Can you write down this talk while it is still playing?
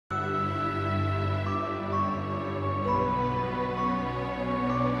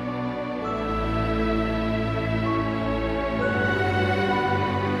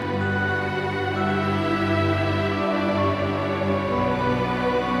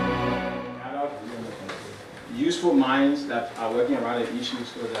useful minds that are working around the issues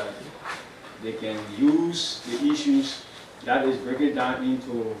so that they can use the issues that is breaking down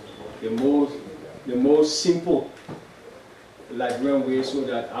into the most simple Liberian way so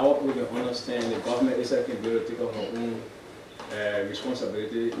that our people can understand the government itself can be able to take on her own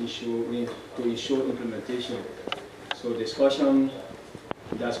responsibility to ensure implementation. So discussion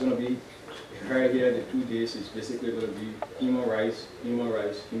that's going to be heard here the 2 days is basically going to be human rights, human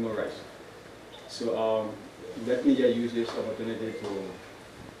rights, human rights. So let me just use this opportunity to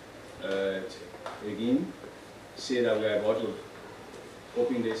again say that we are about to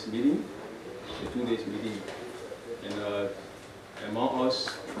open this meeting, the 2 days meeting, and among us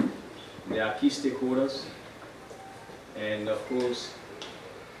there are key stakeholders, and of course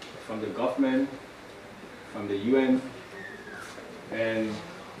from the government, from the UN, and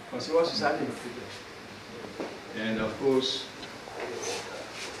from civil society, and of course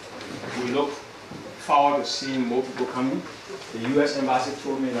we look forward to seeing more people coming. The US Embassy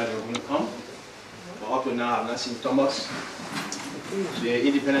told me that they were going to come, but up to now I've not seen Thomas. The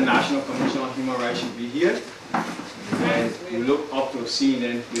Independent National Commission on Human Rights should be here, and we look up to seeing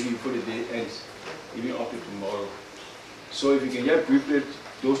them maybe before the day ends, even up to tomorrow. So if you can just briefly,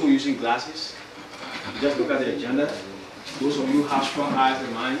 those who are using glasses, just look at the agenda. Those of you who have strong eyes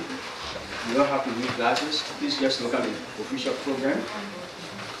and mind, you don't have to use glasses. Please just look at the official program.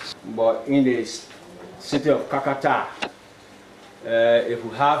 But in the city of Kakata, if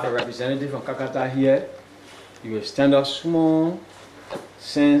we have a representative from Kakata here, you will stand up small,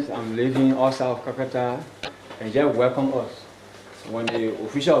 since I'm living outside of Kakata, and just welcome us. When the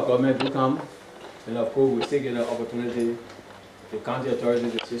official government do come, then of course we'll take the opportunity, the county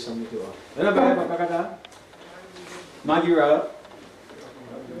authority, to say something to us. Anybody from Kakata? Margibi?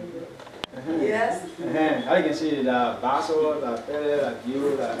 Yes. How you can see the Basso, the Pele, the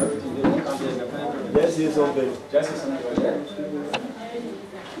Giro, the everything they come here. Just say something. Just say something.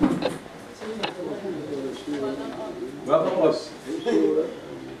 Welcome us.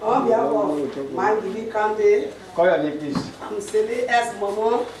 On behalf of Margibi County, Call your name, please. I'm Sele S.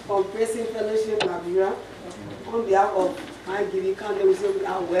 Momo from Pressing Fellowship, Liberia. On behalf of Margibi County, we say we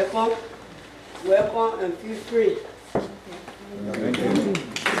are welcome, welcome, and feel free. Thank you.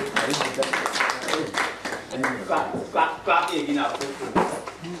 Clap again.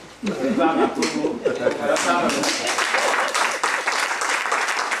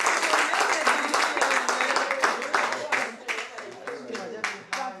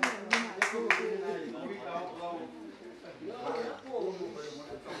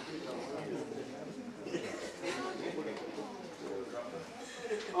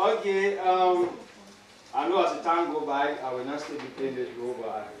 Okay, I know as the time go by, I will not still be playing this role,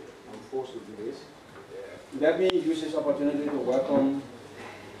 but I'm forced to do this. Let me use this opportunity to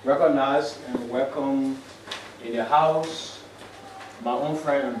recognize and welcome in the house my own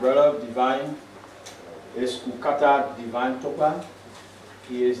friend and brother, Divine, is Kakata Divine Topa.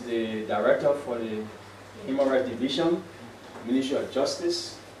 He is the director for the Human Rights Division, Ministry of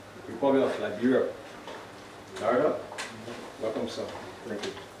Justice, Republic of Liberia. Director, welcome, sir. Thank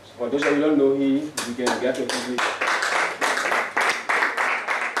you. For those of you who don't know him, you can get to complete.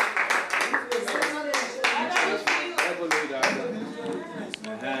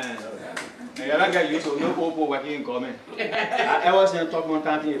 I don't get used to no people working in government. I was in talk one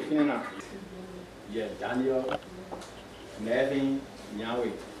time in now. Yeah, Daniel, Nevin,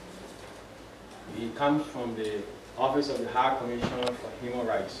 Nyawe. He comes from the Office of the High Commissioner for Human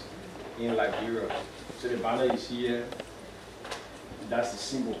Rights in Liberia. So the banner is here. That's the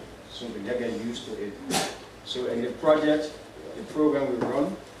symbol. So we get used to it. So in the project, the program we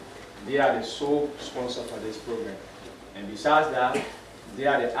run, they are the sole sponsor for this program. And besides that, they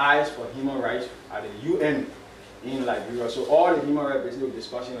are the eyes for human rights at the UN in Liberia. So all the human rights basically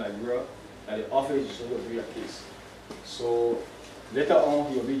discussion in Liberia, and the office is supposed to be a case. So later on,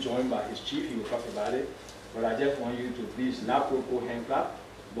 he will be joined by his chief. He will talk about it. But I just want you to please not propose hand clap,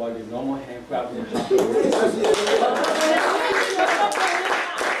 but the normal hand clap.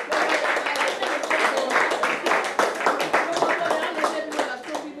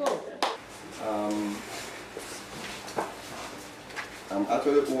 I'm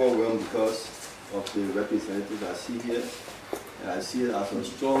actually overwhelmed because of the representatives I see here, and I see it as a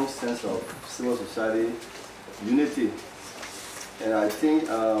strong sense of civil society unity. And I think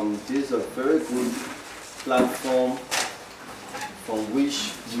this is a very good platform from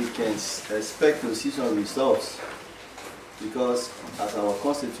which we can expect to see some results. Because as our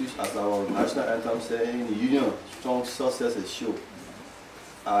constitution, as our national anthem says, in the union, strong success is sure.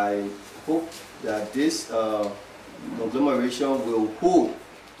 I hope that this conglomeration will hold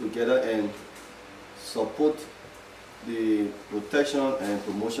together and support the protection and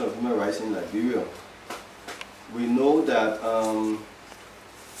promotion of human rights in Liberia. We know that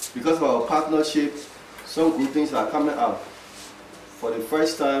because of our partnership, some good things are coming out. For the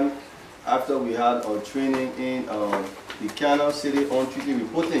first time, after we had our training in the Canal City on treaty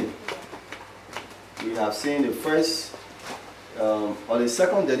reporting, we have seen the first or the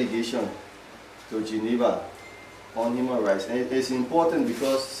second delegation to Geneva on human rights. And it's important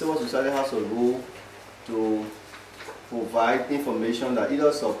because civil society has a role to provide information that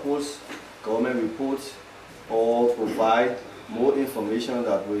either supports government reports or provide more information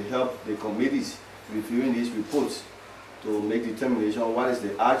that will help the committees reviewing these reports to make determination on what is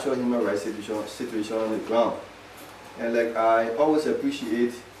the actual human rights situation on the ground. And like I always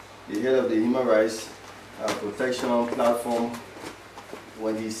appreciate the head of the human rights protection platform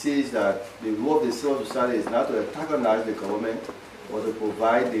when he says that the role of the civil society is not to antagonize the government, but to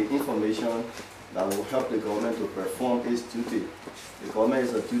provide the information that will help the government to perform its duty. The government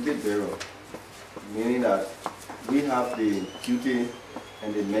is a duty bearer, meaning that we have the duty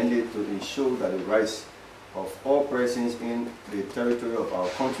and the mandate to ensure that the rights of all persons in the territory of our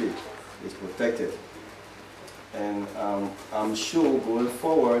country is protected. And I'm sure going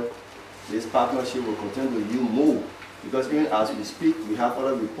forward, this partnership will continue to yield more, because even as we speak, we have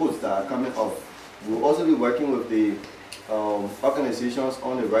other reports that are coming up. We'll also be working with the organizations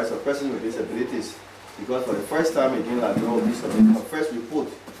on the rights of persons with disabilities, because for the first time again, Liberia will be submitting a first report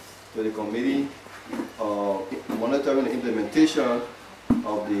to the committee monitoring the implementation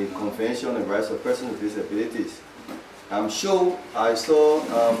of the Convention on the Rights of Persons with Disabilities. I'm sure I saw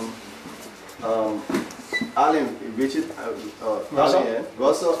Allen, Richard,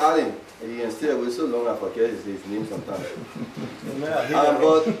 Russell Allen. He can stay away so long I forget his name sometimes.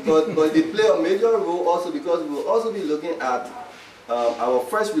 But they play a major role also, because we will also be looking at our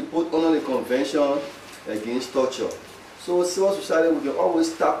first report on the Convention against torture. So civil society, we can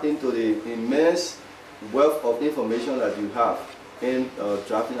always tap into the immense wealth of information that you have in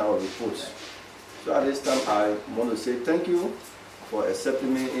drafting our reports. So at this time, I want to say thank you for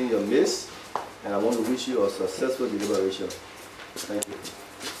accepting me in your midst, and I want to wish you a successful deliberation. Thank you.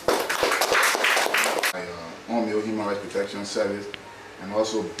 On your human rights protection service, and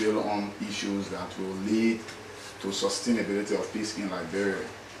also build on issues that will lead to sustainability of peace in Liberia.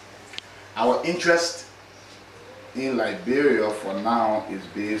 Our interest in Liberia for now is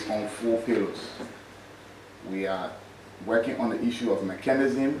based on 4 pillars. We are working on the issue of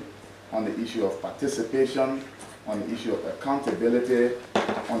mechanism, on the issue of participation, on the issue of accountability,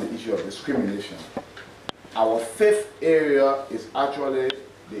 on the issue of discrimination. Our 5th area is actually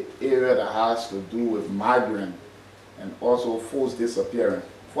the area that has to do with migrant and also forced disappearance.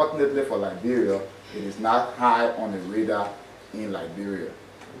 Fortunately for Liberia, it is not high on the radar in Liberia.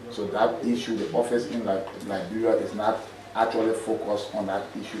 So that issue, the office in Liberia is not actually focused on that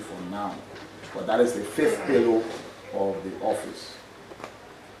issue for now. But that is the 5th pillar of the office.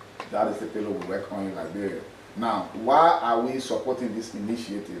 That is the pillar we work on in Liberia. Now, why are we supporting these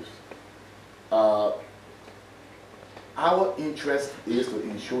initiatives? Our interest is to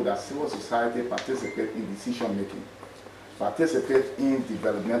ensure that civil society participate in decision making, participate in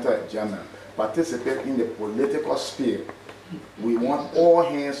developmental agenda, participate in the political sphere. We want all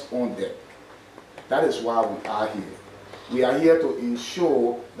hands on deck. That is why we are here. We are here to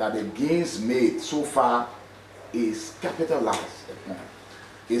ensure that the gains made so far is capitalized upon,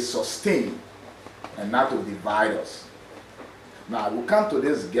 is sustained, and not to divide us. Now, we come to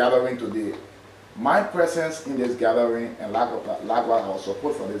this gathering today. My presence in this gathering, and likewise our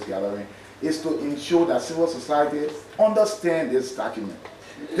support for this gathering, is to ensure that civil society understand this document.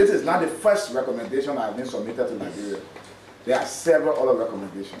 This is not the first recommendation that has been submitted to Liberia. There are several other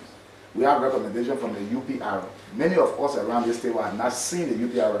recommendations. We have recommendations from the UPR. Many of us around this table have not seen the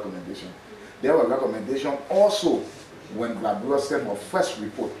UPR recommendation. There were recommendations also when Liberia sent her first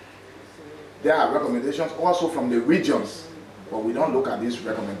report. There are recommendations also from the regions, but we don't look at these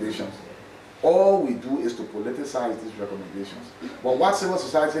recommendations. All we do is to politicize these recommendations. But what civil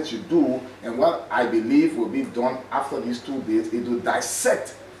society should do, and what I believe will be done after these 2 days, is to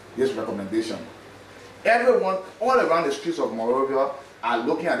dissect this recommendation. Everyone all around the streets of Monrovia are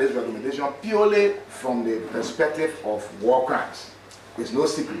looking at this recommendation purely from the perspective of war crimes. It's no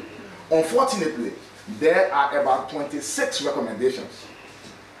secret. Unfortunately, there are about 26 recommendations.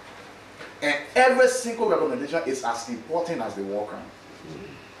 And every single recommendation is as important as the war crime.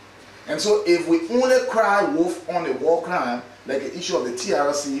 And so if we only cry wolf on the war crime, like the issue of the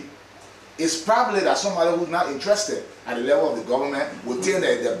TRC, it's probably that somebody who's not interested at the level of the government will turn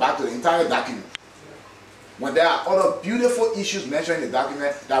their back to the entire document. when there are other beautiful issues mentioned in the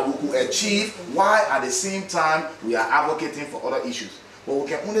document that we could achieve, while at the same time we are advocating for other issues. But we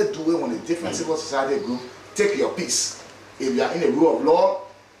can only do it when the different civil society groups take your piece. If you are in the rule of law,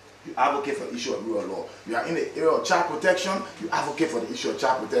 you advocate for the issue of rule of law. You are in the area of child protection, you advocate for the issue of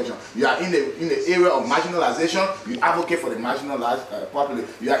child protection. You are in the area of marginalization, you advocate for the marginalized population.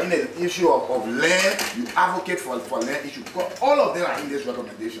 You are in the issue of land, you advocate for land issue. Because all of them are in this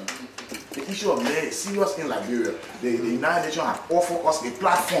recommendation. The issue of land is serious in Liberia. The United Nations have offered us a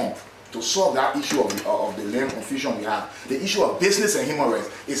platform to solve that issue of the land confusion we have. The issue of business and human rights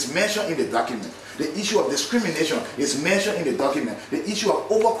is mentioned in the document. The issue of discrimination is mentioned in the document. The issue of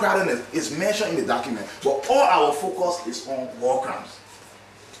overcrowdedness is mentioned in the document. But all our focus is on war crimes.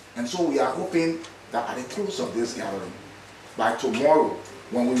 And so we are hoping that at the close of this gathering, by tomorrow,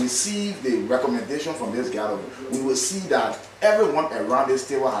 when we receive the recommendation from this gathering, we will see that everyone around this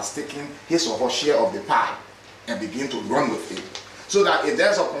table has taken his or her share of the pie and begin to run with it. So that if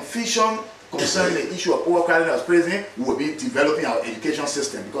there's a confusion concerning the issue of overcrowding as prison, we will be developing our education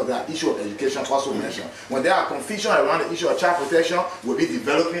system, because there are issues of education also mentioned. When there are confusion around the issue of child protection, we'll be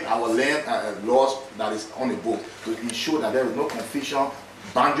developing our land laws that is on the book to ensure that there is no confusion.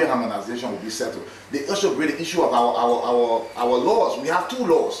 Boundary harmonization will be settled. They also bring the issue of our laws. We have 2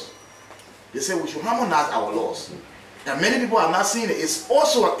 laws. They say we should harmonize our laws. And many people are not seeing it. It's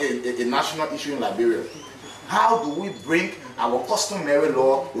also a national issue in Liberia. How do we bring our customary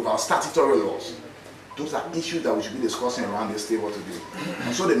law with our statutory laws? Those are issues that we should be discussing around this table today.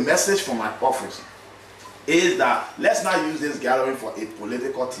 And so the message from my office is that let's not use this gathering for a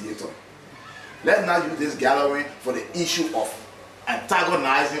political theater. Let's not use this gathering for the issue of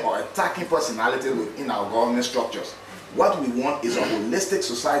antagonizing or attacking personalities within our government structures. What we want is a holistic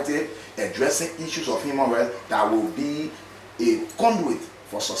society addressing issues of human rights that will be a conduit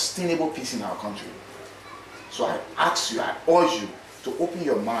for sustainable peace in our country. So I ask you, I urge you to open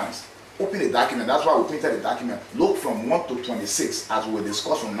your minds, open the document. That's why we printed the document. Look from 1 to 26 as we will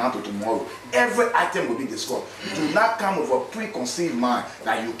discuss from now to tomorrow. Every item will be discussed. Do not come with a preconceived mind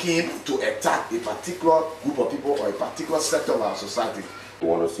that you came to attack a particular group of people or a particular sector of our society. I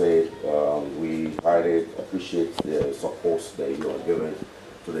want to say we highly appreciate the support that you are giving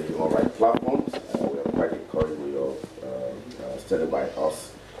to the human rights platforms. We are quite encouraged with your standing by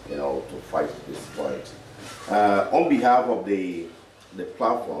us, to fight this fight. On behalf of the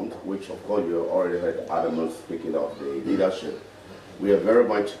platform, which of course you already heard Adam speaking of the leadership, we are very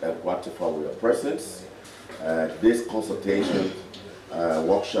much gratified with your presence. This consultation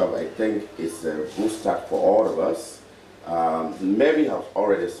workshop, I think, is a good start for all of us. Mary has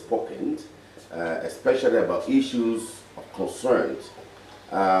already spoken, especially about issues of concern.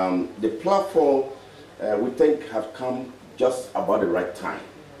 The platform, we think, have come just about the right time.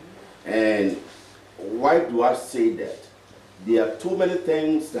 And why do I say that? There are too many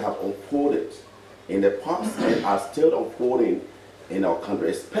things that have unfolded in the past and are still unfolding in our country,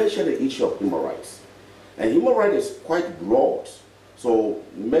 especially the issue of human rights. And human rights is quite broad. So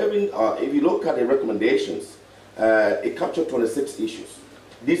maybe if you look at the recommendations, it captures 26 issues.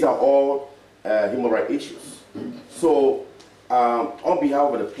 These are all human rights issues. So on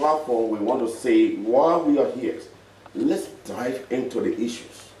behalf of the platform, we want to say, while we are here, let's dive into the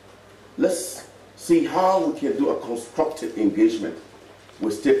issues. Let's see how we can do a constructive engagement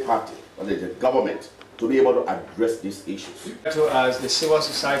with state party or the government to be able to address these issues. As the civil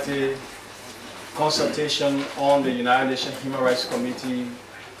society consultation on the United Nations Human Rights Committee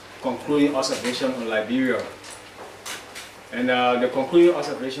concluding observation on Liberia. And the concluding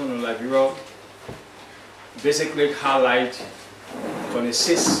observation on Liberia basically highlight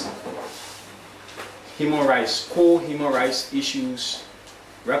 26 human rights, core human rights issues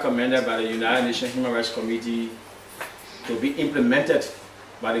recommended by the United Nations Human Rights Committee to be implemented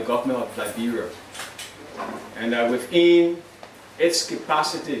by the government of Liberia. And within its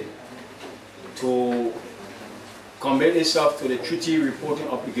capacity to commit itself to the treaty reporting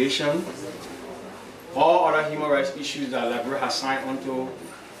obligation, all other human rights issues that Liberia has signed onto,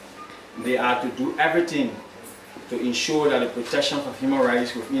 they are to do everything to ensure that the protection of human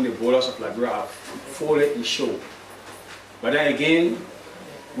rights within the borders of Liberia are fully ensured. But then again,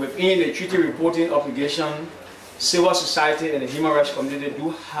 within the treaty reporting obligation, civil society and the human rights community do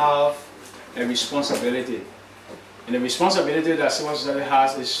have a responsibility. And the responsibility that civil society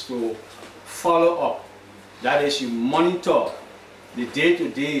has is to follow up. That is, you monitor the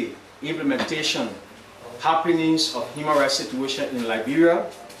day-to-day implementation, happenings of human rights situation in Liberia,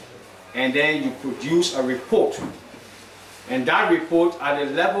 and then you produce a report. And that report at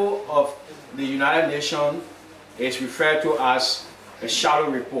the level of the United Nations is referred to as a shadow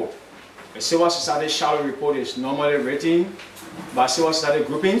report. A civil society shadow report is normally written by civil society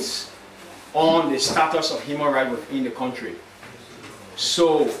groupings on the status of human rights within the country.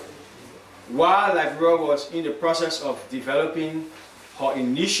 So, while Liberia was in the process of developing her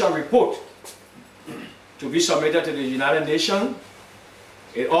initial report to be submitted to the United Nations,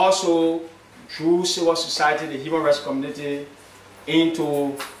 it also drew civil society, the human rights community,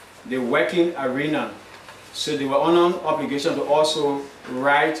 into the working arena. So they were under an obligation to also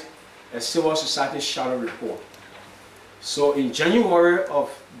write a civil society shadow report. So in January of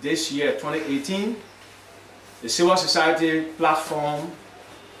this year, 2018, the civil society platform,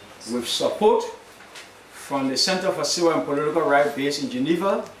 with support from the Center for Civil and Political Rights based in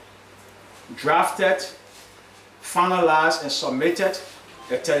Geneva, drafted, finalized, and submitted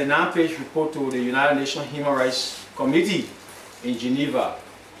a 39-page report to the United Nations Human Rights Committee in Geneva.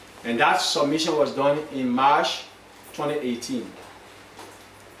 And that submission was done in March 2018.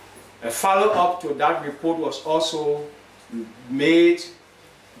 A follow-up to that report was also made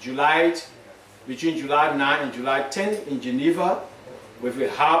between July 9 and July 10 in Geneva, with a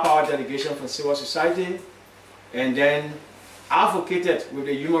high-power delegation from civil society, and then advocated with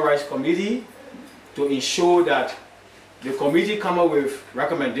the Human Rights Committee to ensure that the committee come up with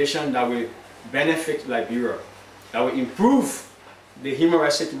recommendations that will benefit Liberia, that will improve the human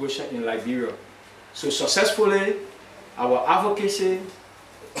rights situation in Liberia. So successfully, our advocacy,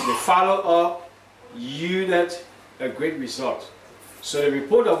 the follow-up, yielded a great result. So the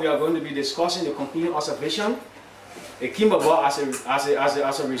report that we are going to be discussing, the concluding observation, it came about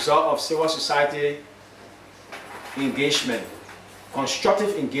as a result of civil society engagement,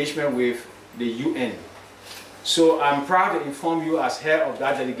 constructive engagement with the UN. So I'm proud to inform you as head of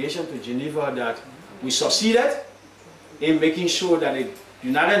that delegation to Geneva that we succeeded in making sure that the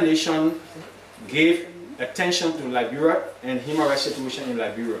United Nations gave attention to Liberia and human rights situation in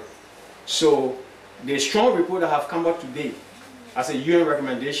Liberia. So the strong report that have come out today as a UN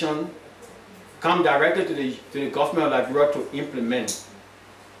recommendation come directly to the government of Liberia to implement.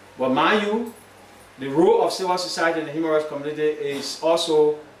 But mind you, the role of civil society and the human rights community is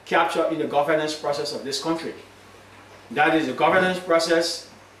also captured in the governance process of this country. That is, the governance process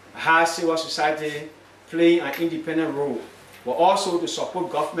has civil society playing an independent role, but also to support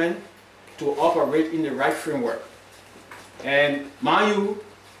government to operate in the right framework. And mind you,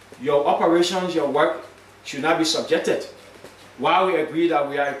 your operations, your work should not be subjected. While we agree that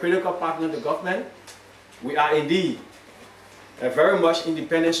we are a critical partner to government, we are indeed a very much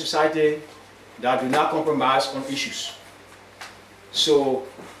independent society that do not compromise on issues. So,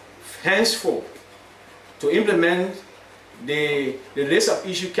 henceforth, to implement the list of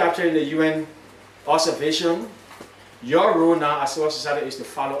issues captured in the UN observation, your role now as civil society is to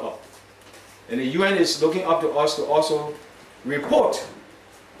follow up. And the UN is looking up to us to also report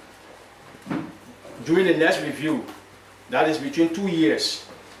during the next review, that is between 2 years,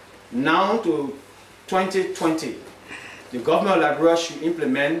 now to 2020, the government of Liberia should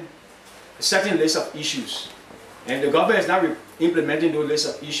implement a certain list of issues. And the government is not implementing those lists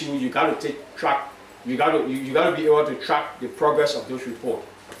of issues. You got to take track. You got to be able to track the progress of those reports.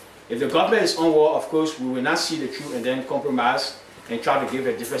 If the government is onward, of course, we will not see the truth and then compromise and try to give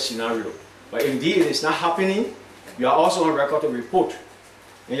a different scenario. But indeed, it is not happening. You are also on record to report,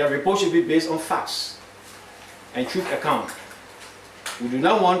 and your report should be based on facts and truth account. We do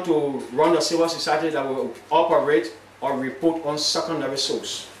not want to run a civil society that will operate or report on secondary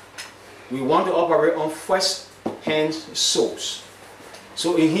source. We want to operate on first-hand source.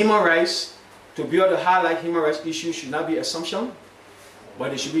 So in human rights, to be able to highlight human rights issues should not be assumption,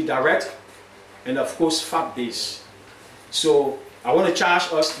 but it should be direct and of course fact-based. So I want to charge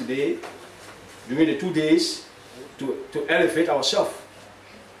us today, during the 2 days, to elevate ourselves.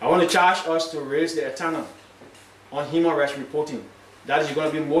 I want to charge us to raise the antenna on human rights reporting. That is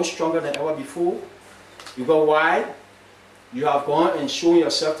going to be more stronger than ever before. Because why? You have gone and shown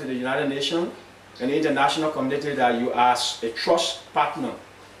yourself to the United Nations and the international community that you are a trust partner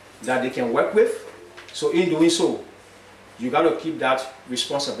that they can work with. So in doing so, you got to keep that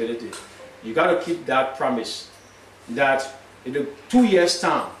responsibility. You got to keep that promise that in the 2 years'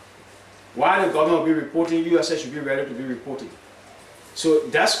 time, while the government will be reporting, USA should be ready to be reporting. So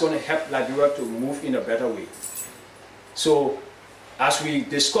that's going to help Liberia to move in a better way. So as we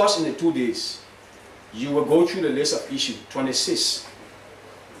discussed in the 2 days, you will go through the list of issues, 26.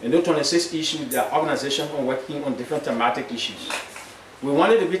 And those 26 issues, there are organizations working on different thematic issues. We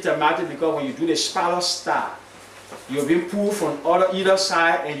want it to be thematic because when you do the spiral star, you'll be pulled from either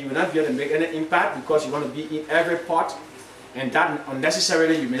side and you will not be able to make any impact because you want to be in every part, and that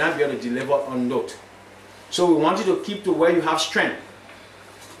unnecessarily you may not be able to deliver on note. So we want you to keep to where you have strength.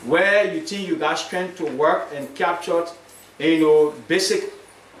 where you think you got strength to work and capture, basic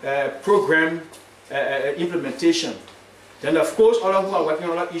program implementation, then of course others who are working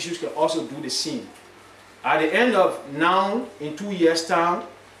on other issues can also do the same. At the end of now, in 2 years' time,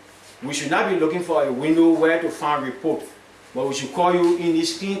 we should not be looking for a window where to find report, but we should call you in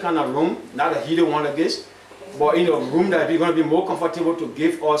this clean kind of room, not a hidden one like this, but in a room that is going to be more comfortable to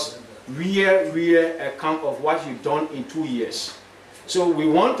give us real account of what you've done in 2 years. So we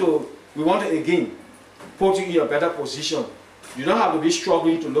want to again put you in a better position. You don't have to be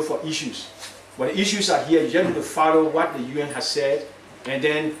struggling to look for issues, but the issues are here. You just need to follow what the UN has said, and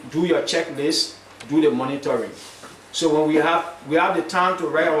then do your checklist, do the monitoring. So when we have the time to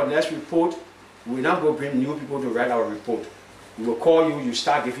write our next report, we're not going to bring new people to write our report. We will call you, you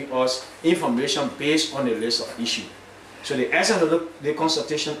start giving us information based on the list of issues. So the essence of the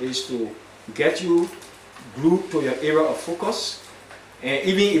consultation is to get you glued to your area of focus, and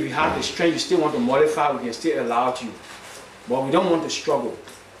even if you have the strength, you still want to modify, we can still allow you. But we don't want to struggle.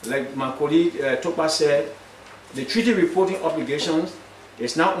 Like my colleague Topa said, the treaty reporting obligations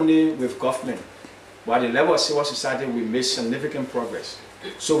is not only with government, but at the level of civil society, we made significant progress.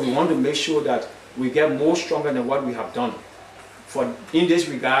 So we want to make sure that we get more stronger than what we have done. In this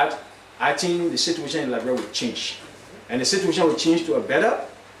regard, I think the situation in Liberia will change. And the situation will change to a better,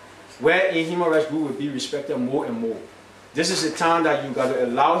 where human rights group will be respected more and more. This is a time that you got to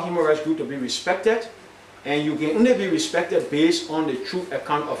allow human rights group to be respected, and you can only be respected based on the true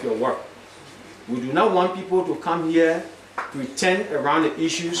account of your work. We do not want people to come here, pretend around the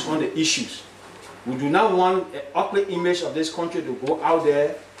issues on the issues. We do not want an ugly image of this country to go out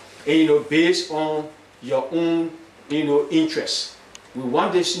there, and, based on your own, interests. We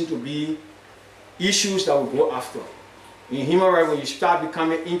want this thing to be issues that we go after. In human rights, when you start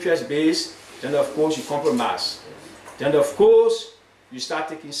becoming interest-based, then of course you compromise. Then of course you start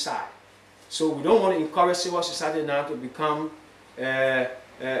taking side. So we don't want to encourage civil society now to become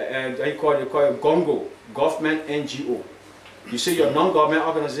they call it GONGO, government NGO. You say you're a non-government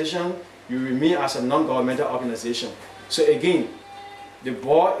organization, you remain as a non-governmental organization. So again, the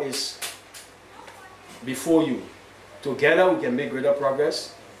ball is before you. Together we can make greater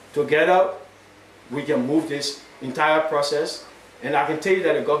progress. Together we can move this entire process. And I can tell you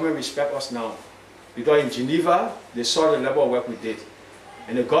that the government respects us now. Because in Geneva, they saw the level of work we did.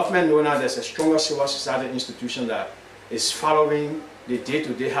 And the government knows now there's a stronger civil society institution that is following the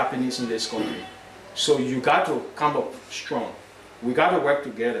day-to-day happenings in this country. So you got to come up strong. We got to work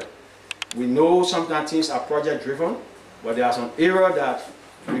together. We know sometimes things are project-driven, but there are some areas that,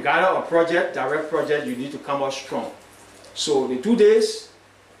 regardless of project, direct project, you need to come up strong. So the 2 days,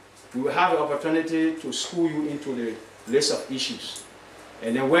 we will have the opportunity to school you into the list of issues.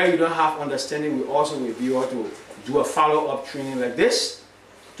 And then where you don't have understanding, we also will be able to do a follow-up training like this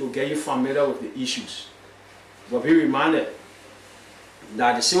to get you familiar with the issues. But be reminded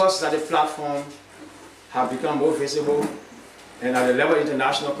that the civil society platform have become more visible, and at the level of the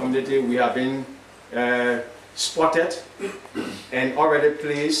international community, we have been spotted and already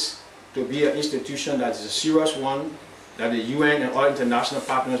placed to be an institution that is a serious one, that the UN and all international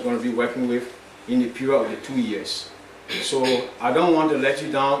partners are going to be working with in the period of the 2 years. So I don't want to let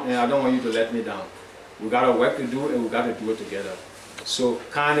you down, and I don't want you to let me down. We got a work to do, and we got to do it together. So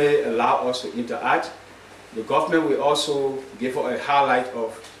kindly allow us to interact. The government will also give a highlight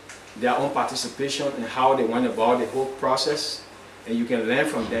of their own participation and how they went about the whole process, and you can learn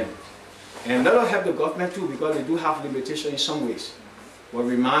from them. And let us help the government too, because they do have limitations in some ways. But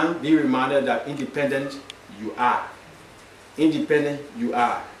be reminded that independent you are. Independent you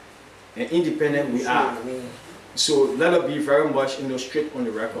are. And independent we are. So let us be very much straight on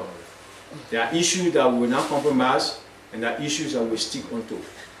the record. There are issues that we will not compromise, and there are issues that we stick onto.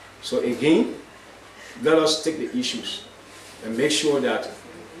 So again, let us take the issues and make sure that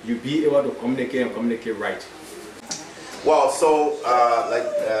you be able to communicate and communicate right. Well, so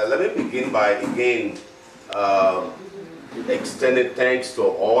let me begin by again extending thanks to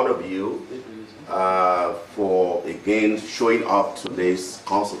all of you for again showing up to this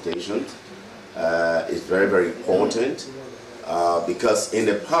consultation. It's very, very important because in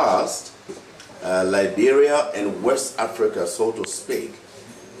the past, Liberia and West Africa, so to speak,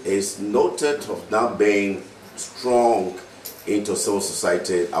 is noted of not being strong into civil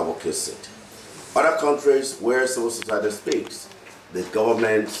society advocacy. Other countries where civil society speaks, the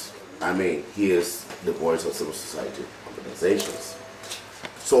government, hears the voice of civil society organizations.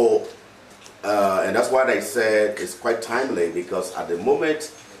 So, and that's why I said it's quite timely, because at the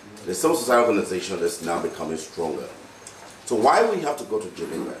moment, the civil society organization is now becoming stronger. So why we have to go to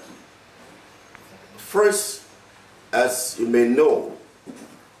Geneva? First, as you may know,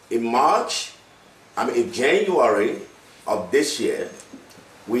 in January of this year,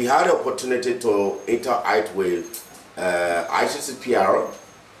 we had the opportunity to interact with ICCPR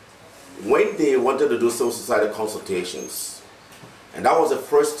when they wanted to do civil society consultations. And that was the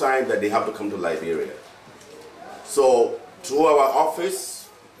first time that they have to come to Liberia. So through our office,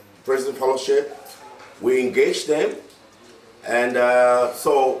 President Fellowship, we engaged them. And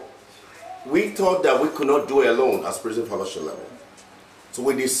so we thought that we could not do it alone as President Fellowship level. So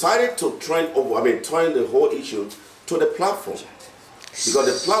we decided to turn the whole issue to the platform. Because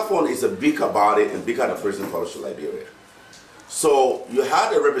the platform is a bigger body and bigger than President Fellowship Liberia. So you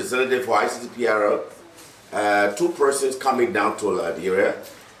had a representative for ICCPR, 2 persons coming down to Liberia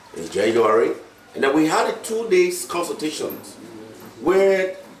in January. And then we had a 2-day consultations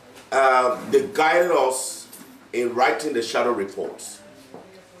where they guided us in writing the shadow reports.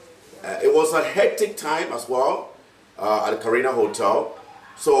 It was a hectic time as well at the Carina Hotel.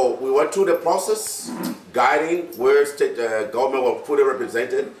 So we went through the process, guiding where state government was fully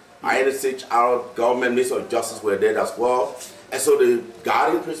represented. INSH, our government, Minister of Justice were there as well. And so the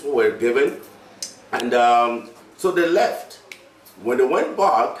guiding principles were given. And so they left. When they went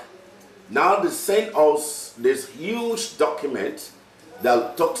back, now they sent us this huge document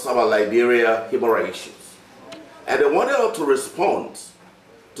that talks about Liberia human rights issues. And they wanted us to respond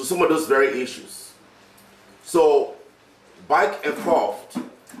to some of those very issues. So back and forth,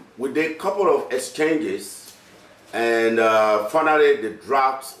 we did a couple of exchanges, and finally the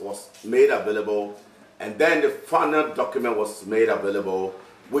draft was made available, and then the final document was made available,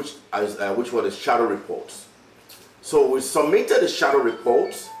 which were the shadow reports. So we submitted the shadow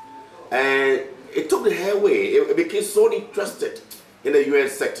reports, and it took the airway. It became so interested in the UN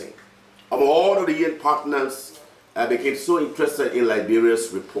setting. All of the UN partners became so interested in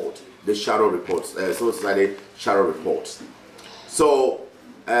Liberia's report, the shadow reports, civil society shadow reports. So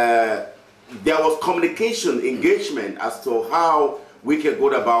there was communication, engagement as to how we can go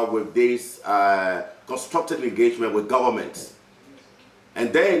about with this constructive engagement with governments.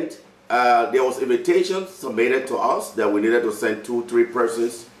 And then there was invitations submitted to us that we needed to send 2-3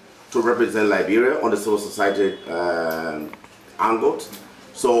 persons to represent Liberia on the civil society angle.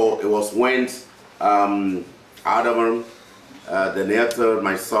 So it was when Adam, the Nether,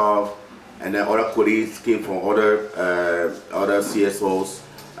 myself, and then other colleagues came from other CSOs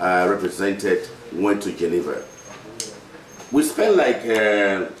represented, went to Geneva. We spent like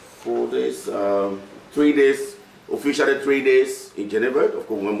 4 days, 3 days, officially 3 days in Geneva, of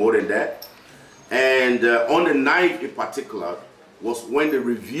course more than that. And on the 9th in particular was when the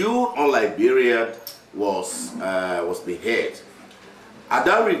review on Liberia was being held. At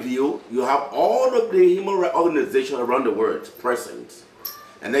that review, you have all of the human rights organizations around the world present.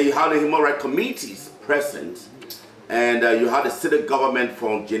 And then you have the human rights committees present. And you have the state government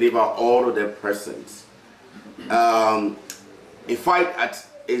from Geneva, all of them present. In fact, at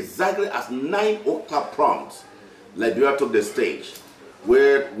exactly at 9 o'clock prompt, Liberia took the stage,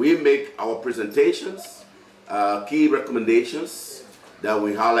 where we make our presentations, key recommendations that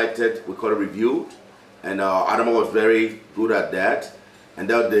we highlighted, we call it reviewed. And Adam was very good at that. And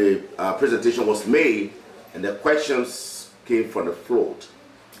then the presentation was made, and the questions came from the float.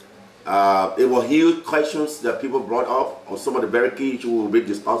 It were huge questions that people brought up on some of the very key issues we will be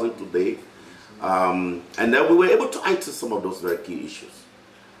discussing today. And then we were able to answer some of those very key issues.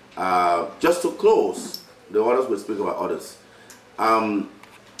 Just to close, the others will speak about others.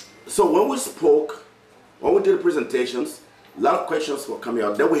 So when we spoke, when we did the presentations, a lot of questions were coming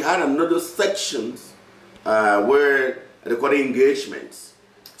out. Then we had another section where they call it engagements.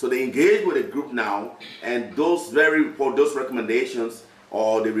 So they engage with a group now, and those very report, those recommendations,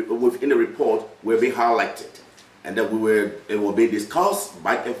 or within the report, will be highlighted, and then it will be discussed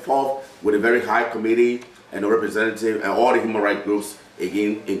back and forth with a very high committee and the representative and all the human rights groups,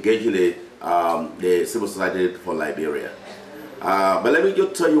 again engaging the civil society for Liberia. But let me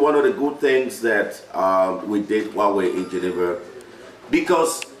just tell you one of the good things that we did while we were in Geneva,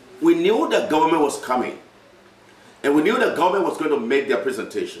 because we knew that government was coming, and we knew that government was going to make their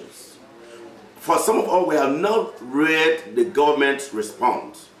presentations. For some of us, we have not read the government's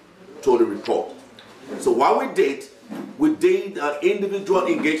response to the report. So what we did an individual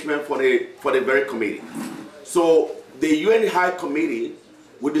engagement for the very committee. So the UN High Committee,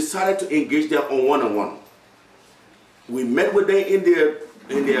 we decided to engage them on one-on-one. We met with them in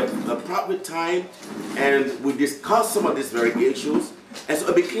their private time, and we discussed some of these very issues. And so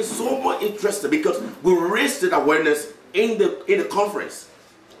it became so much interesting because we raised the awareness in the conference.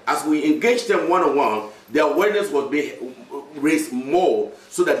 As we engaged them one-on-one, the awareness was being raised more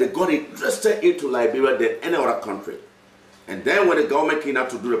so that they got interested into Liberia than any other country. And then when the government came out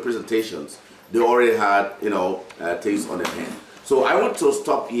to do the presentations, they already had, you know, things on their hand. So I want to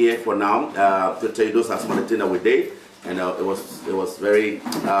stop here for now to tell you those are some of the things that we did, and it was very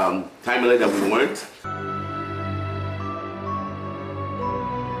timely that we weren't.